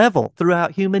level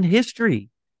throughout human history.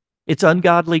 It's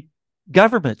ungodly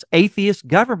governments, atheist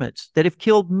governments that have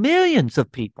killed millions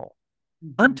of people,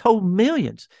 untold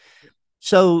millions.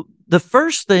 So the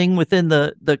first thing within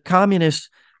the Communist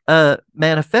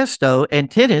Manifesto and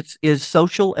tenets is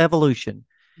social evolution.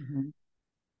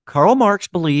 Karl Marx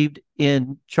believed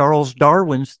in Charles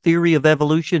Darwin's theory of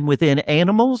evolution within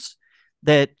animals,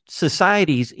 that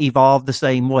societies evolve the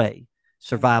same way.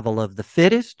 Survival of the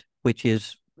fittest, which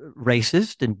is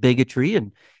racist and bigotry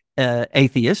and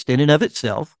atheist in and of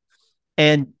itself,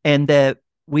 and that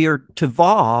we are to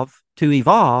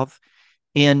evolve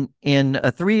in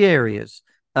 3 areas: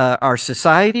 our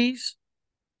societies,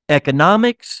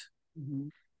 economics,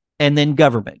 and then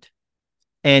government.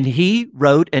 And he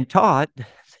wrote and taught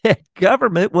that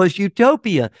government was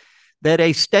utopia, that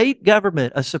a state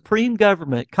government, a supreme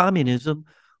government, communism,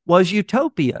 was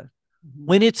utopia,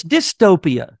 when it's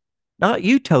dystopia, not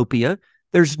utopia.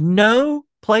 There's no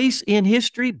place in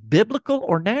history, biblical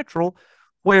or natural,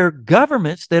 where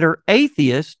governments that are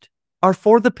atheist are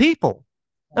for the people.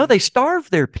 No, they starve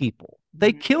their people.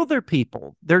 They kill their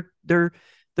people. They're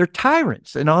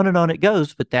tyrants, and on it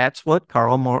goes. But that's what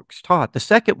Karl Marx taught. The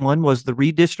second one was the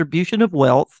redistribution of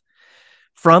wealth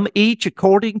from each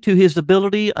according to his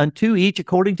ability unto each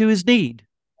according to his need.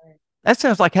 That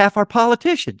sounds like half our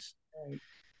politicians.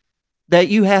 That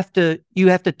you have to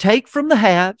take from the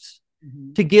haves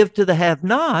to give to the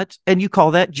have-nots, and you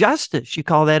call that justice. You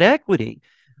call that equity,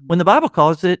 when the Bible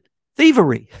calls it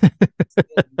thievery.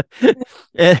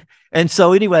 and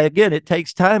so anyway, again, it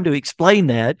takes time to explain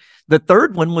that. The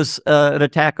third one was an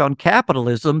attack on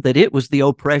capitalism, that it was the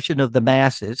oppression of the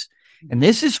masses. And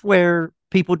this is where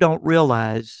people don't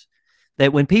realize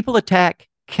that when people attack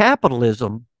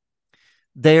capitalism,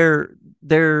 they're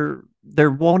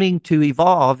wanting to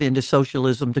evolve into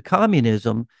socialism to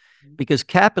communism, because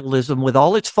capitalism, with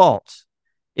all its faults,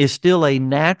 is still a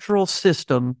natural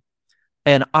system,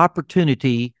 an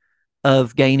opportunity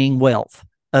of gaining wealth,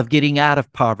 of getting out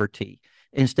of poverty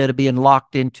instead of being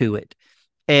locked into it.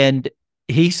 And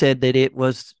he said that it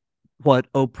was what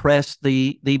oppressed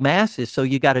the masses. So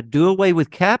you got to do away with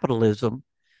capitalism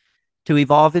to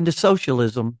evolve into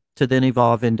socialism, to then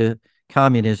evolve into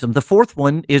communism. The fourth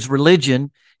one is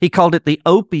religion. He called it the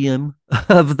opium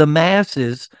of the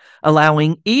masses,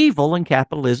 allowing evil and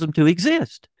capitalism to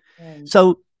exist.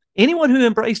 So anyone who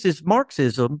embraces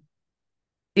Marxism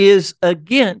is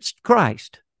against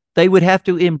Christ. They would have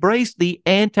to embrace the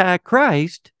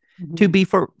Antichrist to be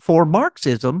for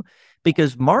Marxism,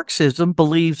 because Marxism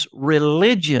believes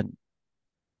religion,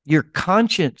 your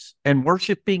conscience, and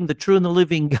worshiping the true and the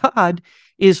living God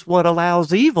is what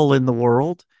allows evil in the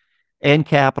world and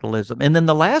capitalism. And then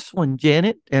the last one,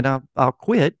 Janet, and I'll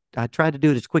quit, I tried to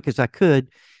do it as quick as I could,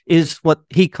 is what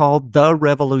he called the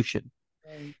revolution.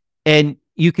 Right. And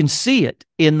you can see it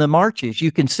in the marches.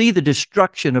 You can see the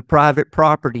destruction of private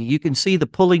property. You can see the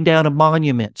pulling down of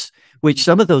monuments, which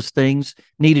some of those things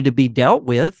needed to be dealt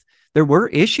with. There were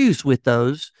issues with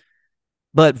those,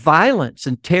 but violence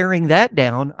and tearing that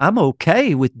down, I'm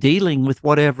okay with dealing with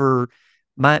whatever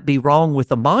might be wrong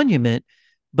with a monument.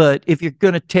 But if you're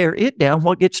going to tear it down,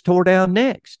 what gets tore down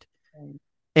next? Right.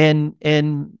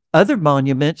 And other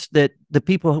monuments that the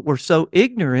people who were so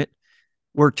ignorant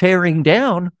were tearing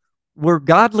down were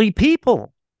godly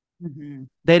people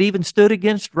that even stood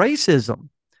against racism.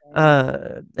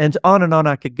 And on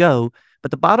I could go.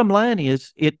 But the bottom line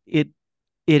is it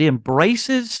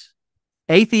embraces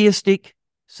atheistic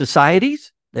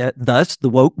societies, thus the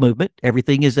woke movement.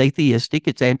 Everything is atheistic.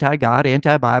 It's anti-God,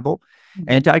 anti-Bible,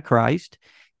 anti-Christ,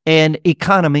 and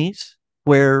economies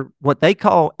where what they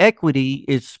call equity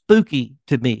is spooky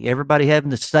to me. Everybody having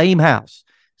the same house,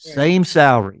 same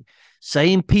salary,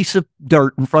 same piece of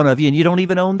dirt in front of you, and you don't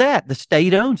even own that. The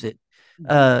state owns it.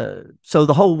 So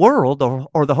the whole world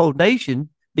or the whole nation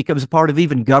becomes a part of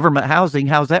even government housing.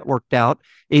 How's that worked out,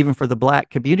 even for the Black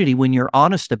community, when you're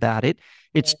honest about it?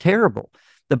 It's terrible.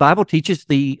 The Bible teaches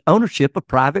the ownership of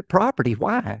private property.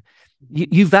 Why?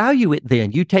 You value it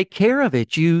then. You take care of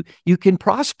it. You can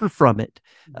prosper from it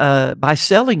by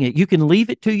selling it. You can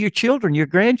leave it to your children, your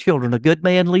grandchildren. A good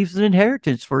man leaves an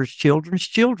inheritance for his children's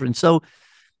children. So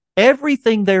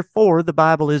everything, therefore, the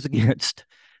Bible is against.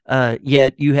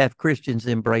 Yet you have Christians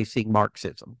embracing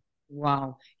Marxism.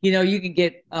 Wow. You can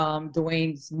get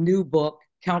Duane's new book,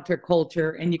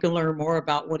 Counterculture, and you can learn more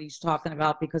about what he's talking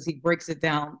about, because he breaks it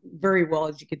down very well.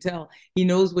 As you can tell, he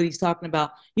knows what he's talking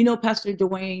about. Pastor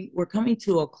Duane, we're coming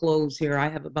to a close here. I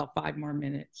have about 5 more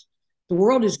minutes. The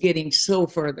world is getting so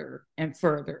further and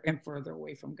further and further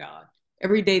away from God.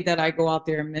 Every day that I go out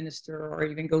there and minister, or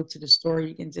even go to the store,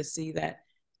 you can just see that,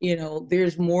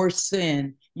 there's more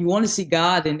sin. You want to see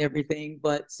God in everything,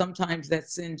 but sometimes that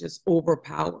sin just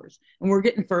overpowers, and we're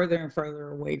getting further and further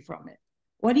away from it.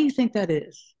 Why do you think that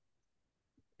is?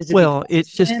 Well,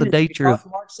 it's just the nature of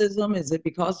Marxism. Is it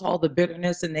because all the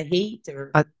bitterness and the hate?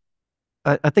 Or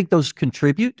I think those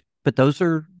contribute, but those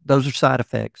are side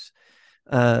effects.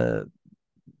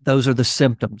 Those are the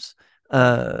symptoms.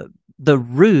 The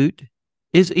root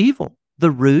is evil.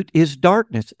 The root is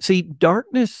darkness. See,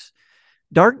 darkness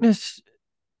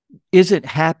isn't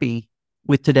happy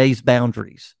with today's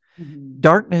boundaries.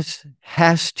 Darkness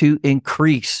has to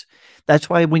increase. That's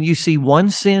why when you see one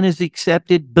sin is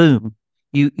accepted, boom,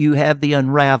 you have the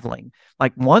unraveling.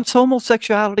 Like once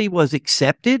homosexuality was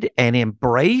accepted and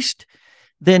embraced,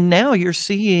 then now you're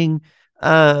seeing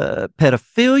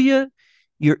pedophilia.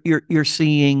 You're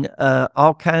seeing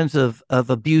all kinds of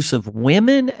abuse of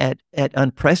women at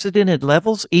unprecedented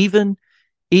levels. Even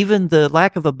the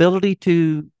lack of ability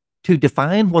to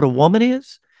define what a woman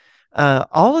is.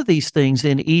 All of these things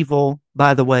in evil,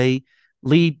 by the way,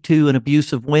 lead to an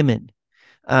abuse of women.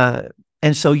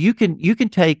 And so you can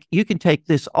take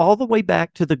this all the way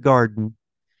back to the garden,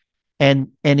 and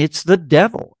it's the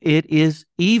devil. It is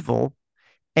evil.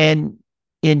 And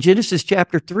in Genesis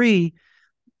chapter 3,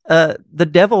 the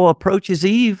devil approaches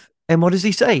Eve, and what does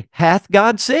he say? Hath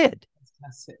God said?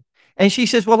 That's it. And she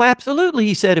says, well, absolutely.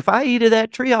 He said, if I eat of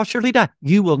that tree, I'll surely die.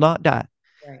 You will not die.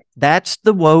 Right. That's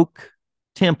the woke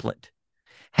template.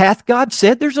 Hath God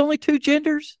said there's only 2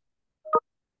 genders?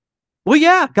 Well,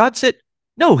 yeah, God said.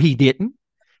 No, he didn't.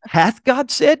 Hath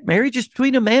God said marriage is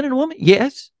between a man and a woman?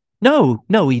 Yes. No,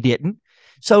 he didn't.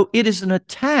 So it is an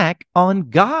attack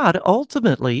on God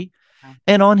ultimately,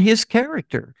 and on his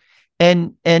character.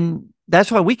 And that's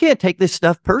why we can't take this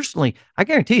stuff personally. I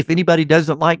guarantee if anybody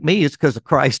doesn't like me, it's because of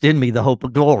Christ in me, the hope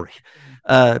of glory.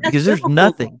 Because there's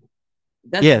nothing.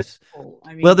 That's Yes. really cool.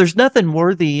 I mean, Well, there's nothing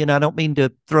worthy, and I don't mean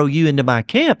to throw you into my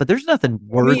camp, but there's nothing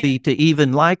worthy to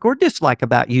even like or dislike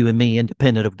about you and me,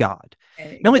 independent of God.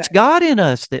 No, it's God in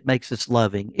us that makes us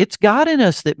loving. It's God in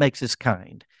us that makes us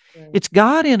kind. Right. It's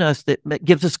God in us that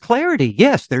gives us clarity.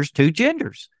 Yes, there's two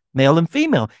genders, male and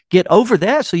female. Get over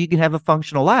that so you can have a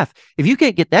functional life. If you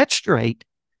can't get that straight,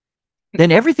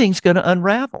 then everything's going to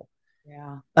unravel.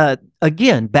 Yeah.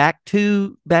 Again, back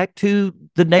to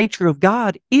the nature of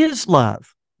God is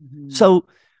love. Mm-hmm. So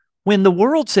when the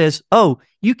world says, "Oh,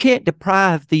 you can't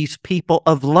deprive these people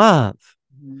of love,"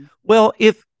 mm-hmm. Well,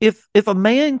 if a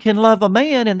man can love a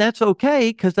man and that's okay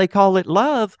because they call it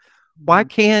love, mm-hmm. Why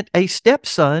can't a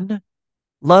stepson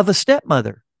love a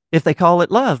stepmother if they call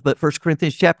it love? But 1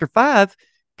 Corinthians chapter 5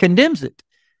 condemns it.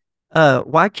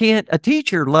 Why can't a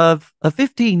teacher love a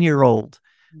 15-year-old?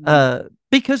 Mm-hmm.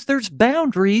 Because there's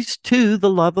boundaries to the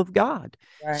love of God.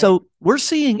 Right. So we're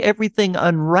seeing everything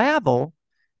unravel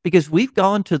because we've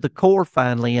gone to the core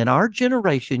finally in our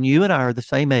generation. You and I are the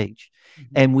same age.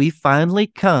 Mm-hmm. And we finally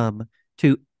come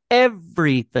to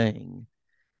everything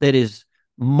that is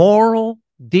moral,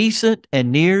 decent,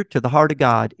 and near to the heart of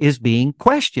God is being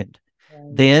questioned.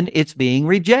 Right. Then it's being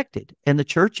rejected. And the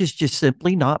church is just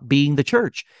simply not being the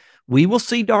church. We will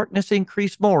see darkness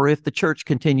increase more if the church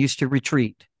continues to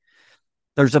retreat.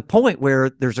 There's a point where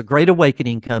there's a great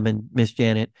awakening coming, Miss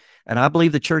Janet, and I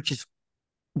believe the church is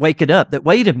waking up that,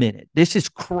 wait a minute, this is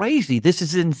crazy. This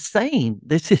is insane.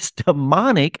 This is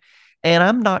demonic, and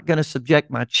I'm not going to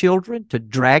subject my children to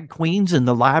drag queens in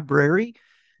the library,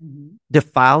 mm-hmm.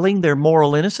 defiling their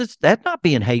moral innocence. That's not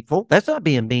being hateful. That's not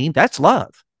being mean. That's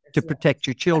love to protect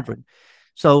your children.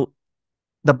 So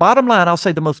the bottom line, I'll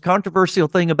say the most controversial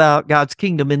thing about God's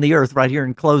kingdom in the earth right here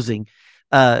in closing,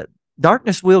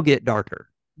 darkness will get darker.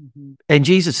 Mm-hmm. And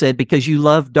Jesus said, because you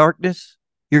love darkness,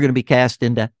 you're going to be cast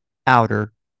into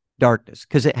outer darkness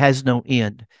because it has no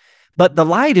end. But the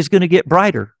light is going to get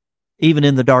brighter, even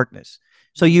in the darkness.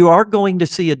 So you are going to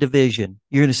see a division.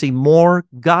 You're going to see more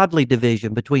godly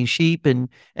division between sheep and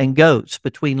goats,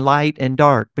 between light and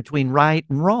dark, between right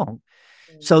and wrong.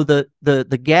 Mm-hmm. So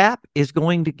the gap is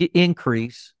going to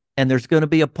increase, and there's going to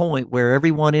be a point where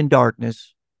everyone in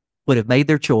darkness would have made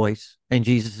their choice, and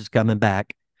Jesus is coming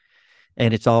back,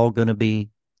 and it's all going to be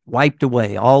wiped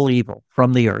away, all evil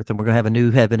from the earth, and we're going to have a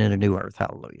new heaven and a new earth.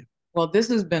 Hallelujah. Well, this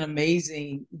has been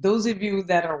amazing. Those of you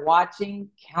that are watching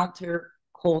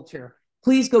Counterculture,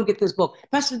 please go get this book.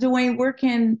 Pastor Duane, where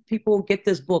can people get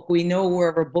this book? We know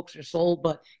wherever books are sold,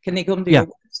 but can they come to your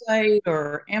website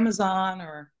or Amazon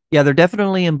or? Yeah, they're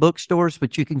definitely in bookstores,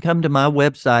 but you can come to my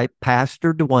website,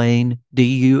 Pastor Duane,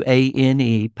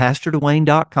 Duane,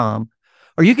 PastorDuane.com,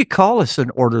 or you could call us and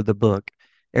order the book.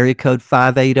 Area code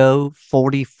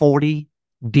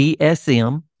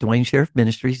 580-4040-DSM, Duane Sheriff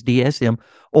Ministries, DSM,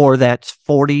 or that's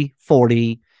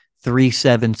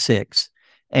 4040-376.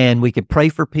 And we can pray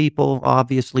for people.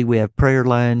 Obviously, we have prayer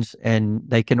lines, and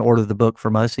they can order the book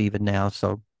from us even now.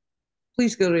 So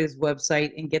please go to his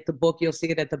website and get the book. You'll see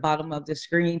it at the bottom of the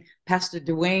screen. Pastor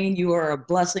Duane, you are a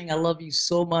blessing. I love you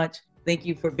so much. Thank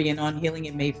you for being on Healing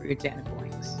and Made for Your Janet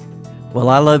Boynes. Well,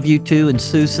 I love you too, and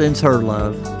Sue sends her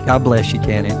love. God bless you,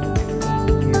 Janet.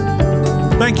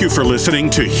 Thank you for listening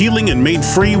to Healing and Made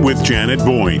Free with Janet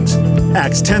Boynes.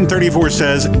 Acts 10:34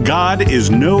 says, God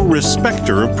is no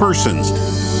respecter of persons.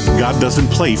 God doesn't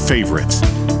play favorites,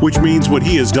 which means what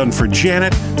he has done for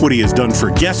Janet, what he has done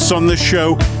for guests on this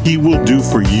show, he will do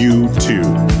for you too.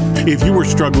 If you are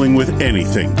struggling with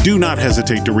anything, do not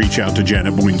hesitate to reach out to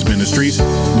Janet Boynes Ministries.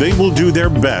 They will do their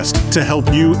best to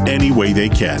help you any way they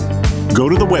can. Go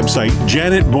to the website,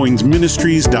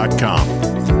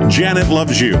 janetboynesministries.com. Janet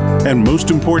loves you, and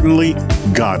most importantly,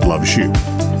 God loves you.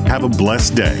 Have a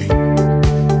blessed day.